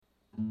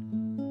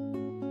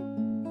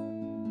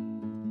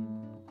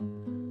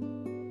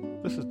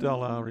This is Del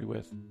Lowry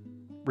with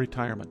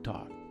Retirement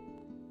Talk,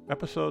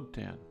 Episode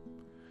 10,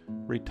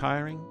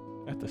 Retiring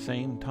at the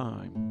Same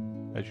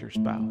Time as Your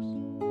Spouse.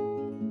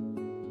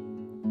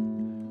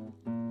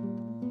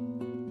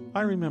 I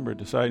remember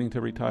deciding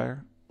to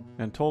retire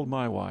and told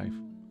my wife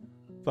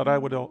that I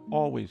would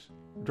always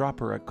drop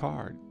her a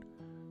card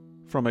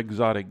from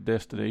exotic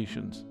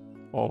destinations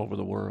all over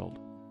the world.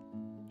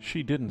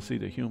 She didn't see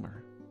the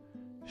humor.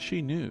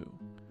 She knew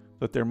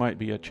that there might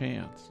be a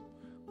chance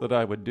that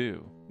I would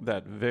do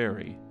that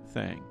very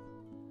thing.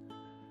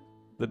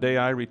 The day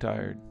I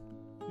retired,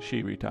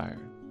 she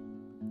retired.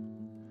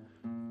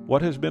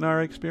 What has been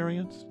our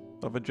experience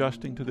of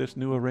adjusting to this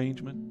new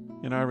arrangement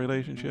in our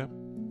relationship?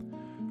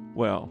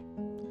 Well,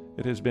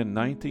 it has been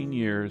 19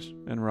 years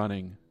and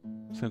running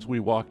since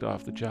we walked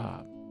off the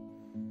job.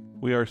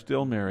 We are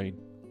still married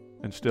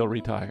and still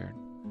retired.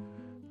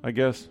 I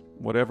guess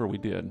whatever we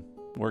did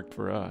worked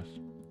for us.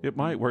 It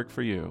might work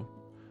for you.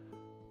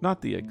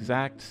 Not the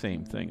exact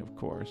same thing, of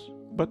course,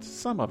 but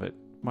some of it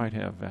might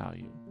have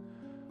value.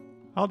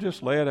 I'll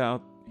just lay it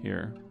out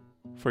here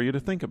for you to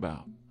think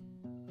about.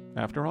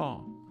 After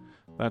all,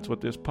 that's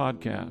what this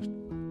podcast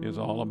is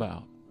all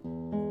about.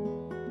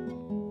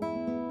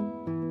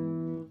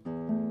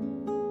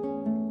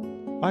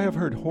 I have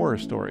heard horror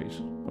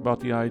stories about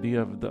the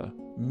idea of the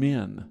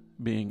men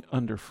being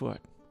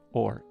underfoot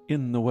or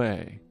in the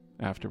way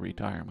after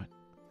retirement.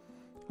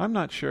 I'm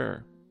not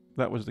sure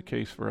that was the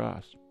case for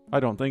us. I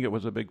don't think it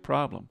was a big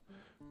problem.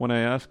 When I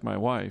asked my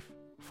wife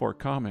for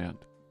comment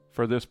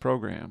for this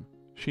program,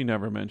 she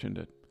never mentioned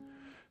it.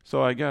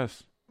 So I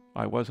guess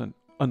I wasn't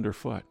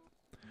underfoot.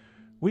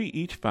 We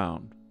each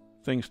found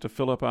things to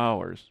fill up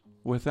hours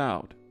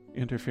without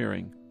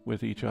interfering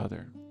with each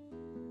other.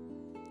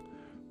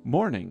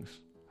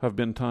 Mornings have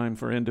been time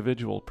for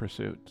individual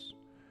pursuits.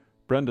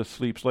 Brenda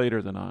sleeps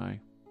later than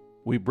I.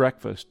 We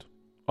breakfast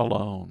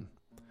alone.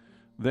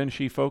 Then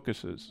she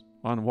focuses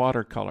on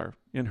watercolor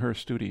in her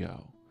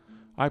studio.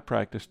 I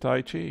practice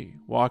Tai Chi,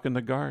 walk in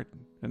the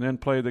garden, and then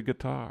play the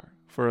guitar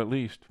for at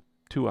least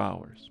 2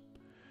 hours.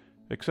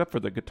 Except for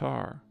the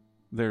guitar,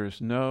 there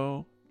is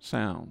no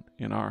sound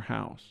in our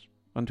house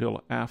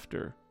until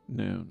after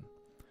noon.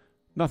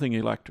 Nothing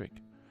electric,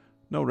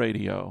 no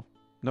radio,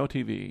 no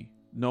TV,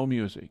 no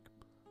music,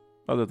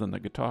 other than the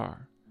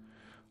guitar.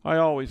 I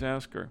always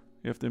ask her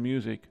if the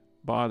music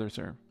bothers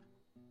her,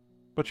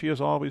 but she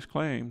has always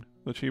claimed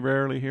that she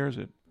rarely hears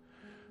it.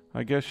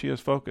 I guess she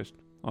is focused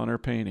on her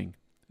painting,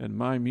 and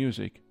my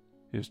music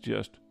is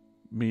just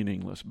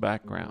meaningless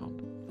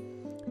background.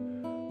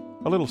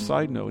 A little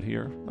side note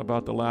here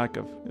about the lack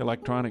of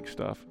electronic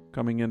stuff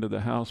coming into the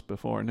house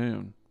before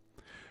noon.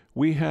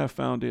 We have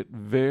found it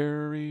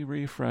very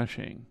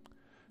refreshing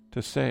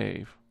to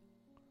save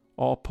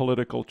all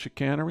political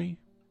chicanery,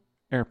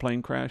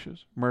 airplane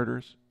crashes,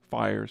 murders,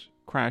 fires,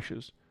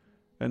 crashes,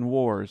 and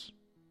wars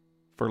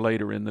for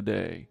later in the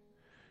day,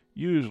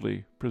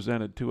 usually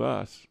presented to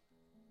us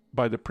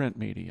by the print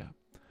media.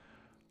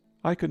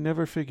 I could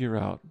never figure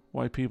out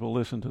why people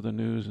listen to the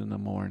news in the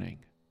morning.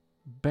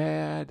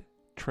 Bad,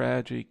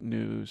 tragic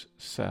news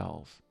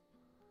sells.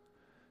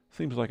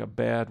 Seems like a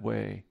bad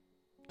way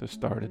to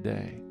start a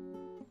day.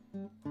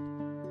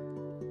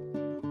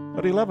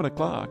 At 11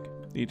 o'clock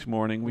each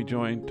morning, we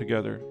join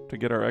together to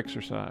get our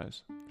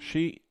exercise.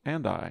 She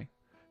and I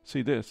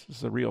see this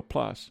as a real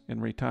plus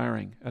in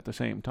retiring at the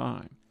same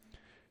time.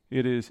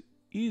 It is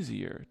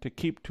easier to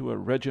keep to a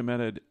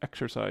regimented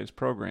exercise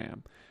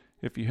program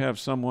if you have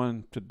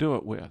someone to do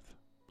it with.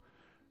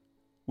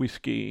 We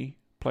ski,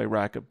 play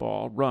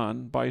racquetball,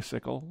 run,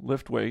 bicycle,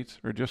 lift weights,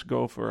 or just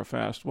go for a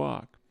fast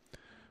walk.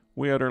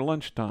 We at our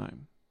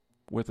lunchtime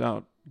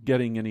without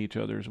getting in each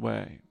other's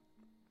way.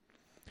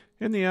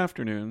 In the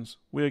afternoons,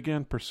 we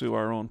again pursue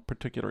our own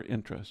particular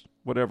interest,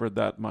 whatever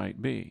that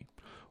might be,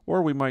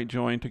 or we might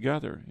join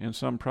together in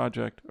some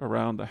project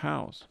around the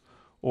house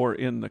or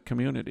in the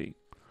community.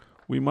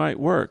 We might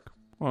work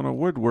on a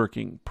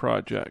woodworking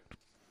project.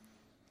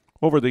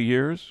 Over the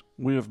years,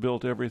 we have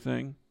built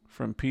everything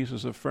from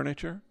pieces of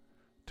furniture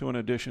to an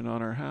addition on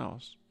our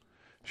house.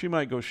 She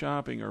might go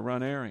shopping or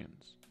run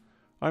errands.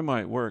 I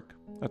might work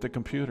at the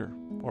computer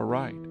or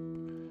write.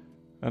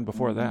 And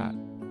before that,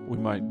 we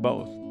might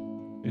both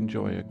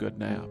enjoy a good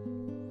nap.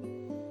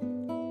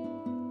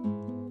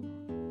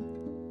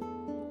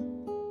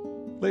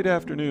 Late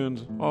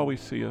afternoons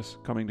always see us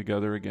coming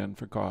together again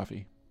for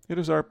coffee. It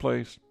is our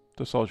place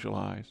to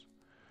socialize.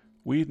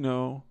 We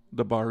know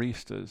the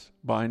baristas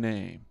by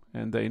name,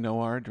 and they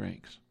know our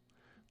drinks.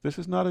 This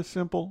is not as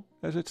simple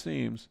as it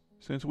seems,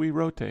 since we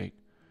rotate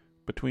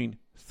between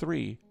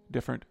 3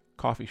 different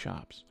coffee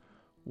shops,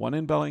 1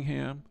 in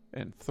Bellingham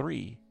and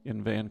 3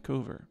 in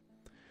Vancouver.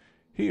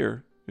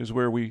 Here is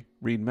where we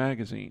read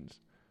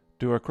magazines,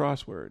 do a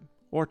crossword,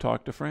 or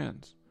talk to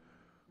friends.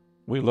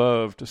 We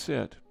love to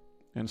sit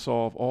and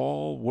solve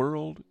all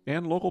world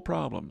and local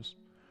problems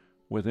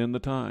within the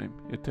time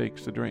it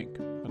takes to drink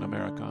an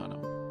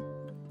Americano.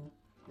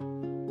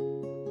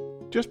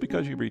 Just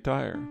because you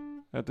retire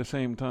at the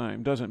same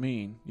time doesn't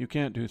mean you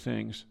can't do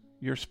things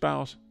your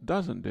spouse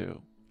doesn't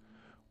do.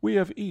 We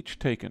have each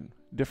taken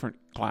different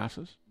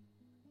classes,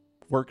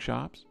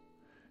 workshops,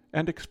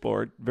 and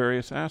explored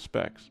various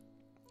aspects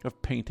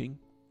of painting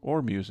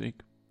or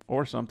music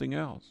or something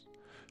else.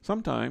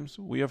 Sometimes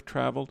we have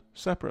traveled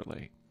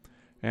separately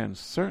and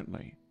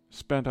certainly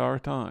spent our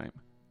time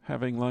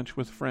having lunch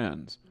with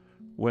friends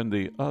when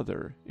the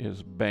other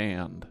is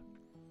banned.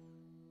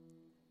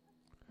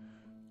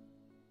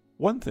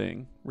 One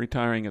thing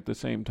retiring at the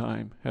same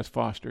time has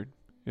fostered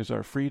is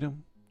our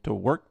freedom to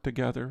work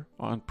together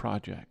on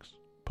projects,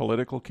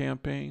 political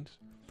campaigns,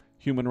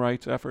 human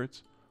rights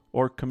efforts,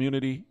 or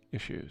community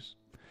issues.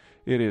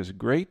 It is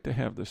great to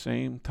have the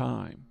same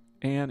time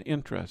and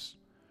interests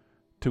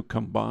to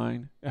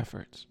combine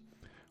efforts.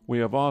 We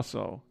have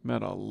also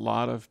met a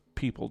lot of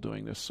people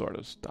doing this sort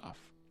of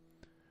stuff.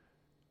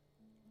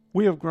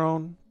 We have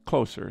grown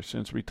closer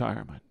since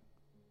retirement.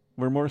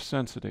 We're more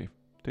sensitive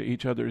to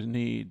each other's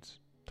needs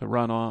to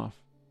run off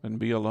and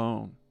be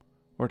alone,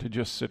 or to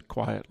just sit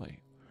quietly.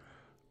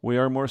 We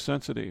are more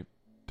sensitive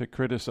to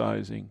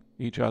criticizing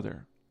each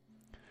other.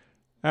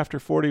 After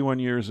 41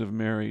 years of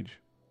marriage,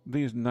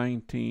 these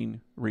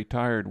 19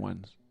 retired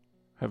ones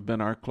have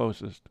been our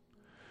closest.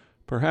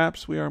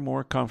 Perhaps we are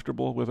more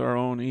comfortable with our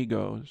own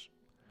egos.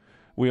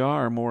 We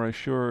are more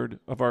assured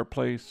of our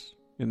place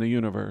in the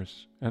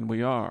universe, and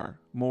we are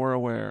more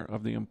aware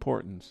of the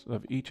importance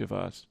of each of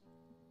us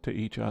to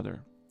each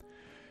other.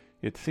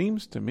 It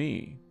seems to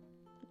me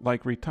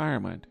like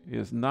retirement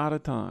is not a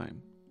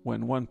time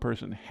when one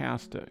person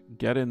has to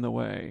get in the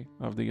way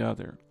of the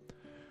other.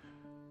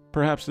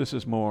 Perhaps this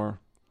is more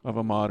of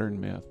a modern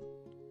myth.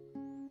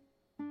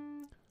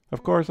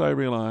 Of course, I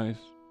realize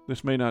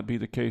this may not be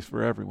the case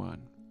for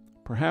everyone.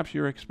 Perhaps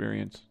your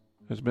experience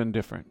has been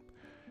different.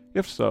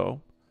 If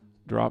so,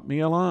 drop me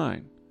a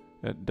line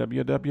at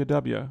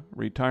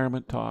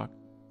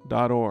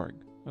www.retirementtalk.org,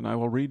 and I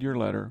will read your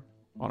letter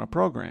on a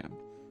program.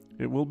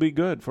 It will be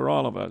good for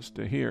all of us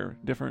to hear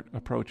different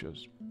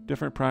approaches,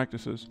 different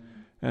practices,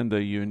 and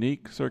the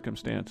unique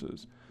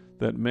circumstances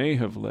that may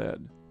have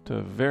led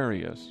to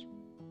various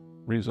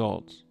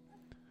results.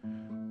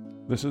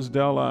 This is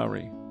Del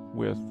Lowry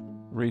with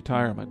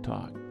Retirement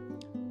Talk.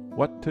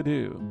 What to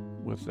do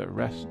with the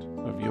rest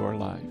of your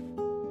life.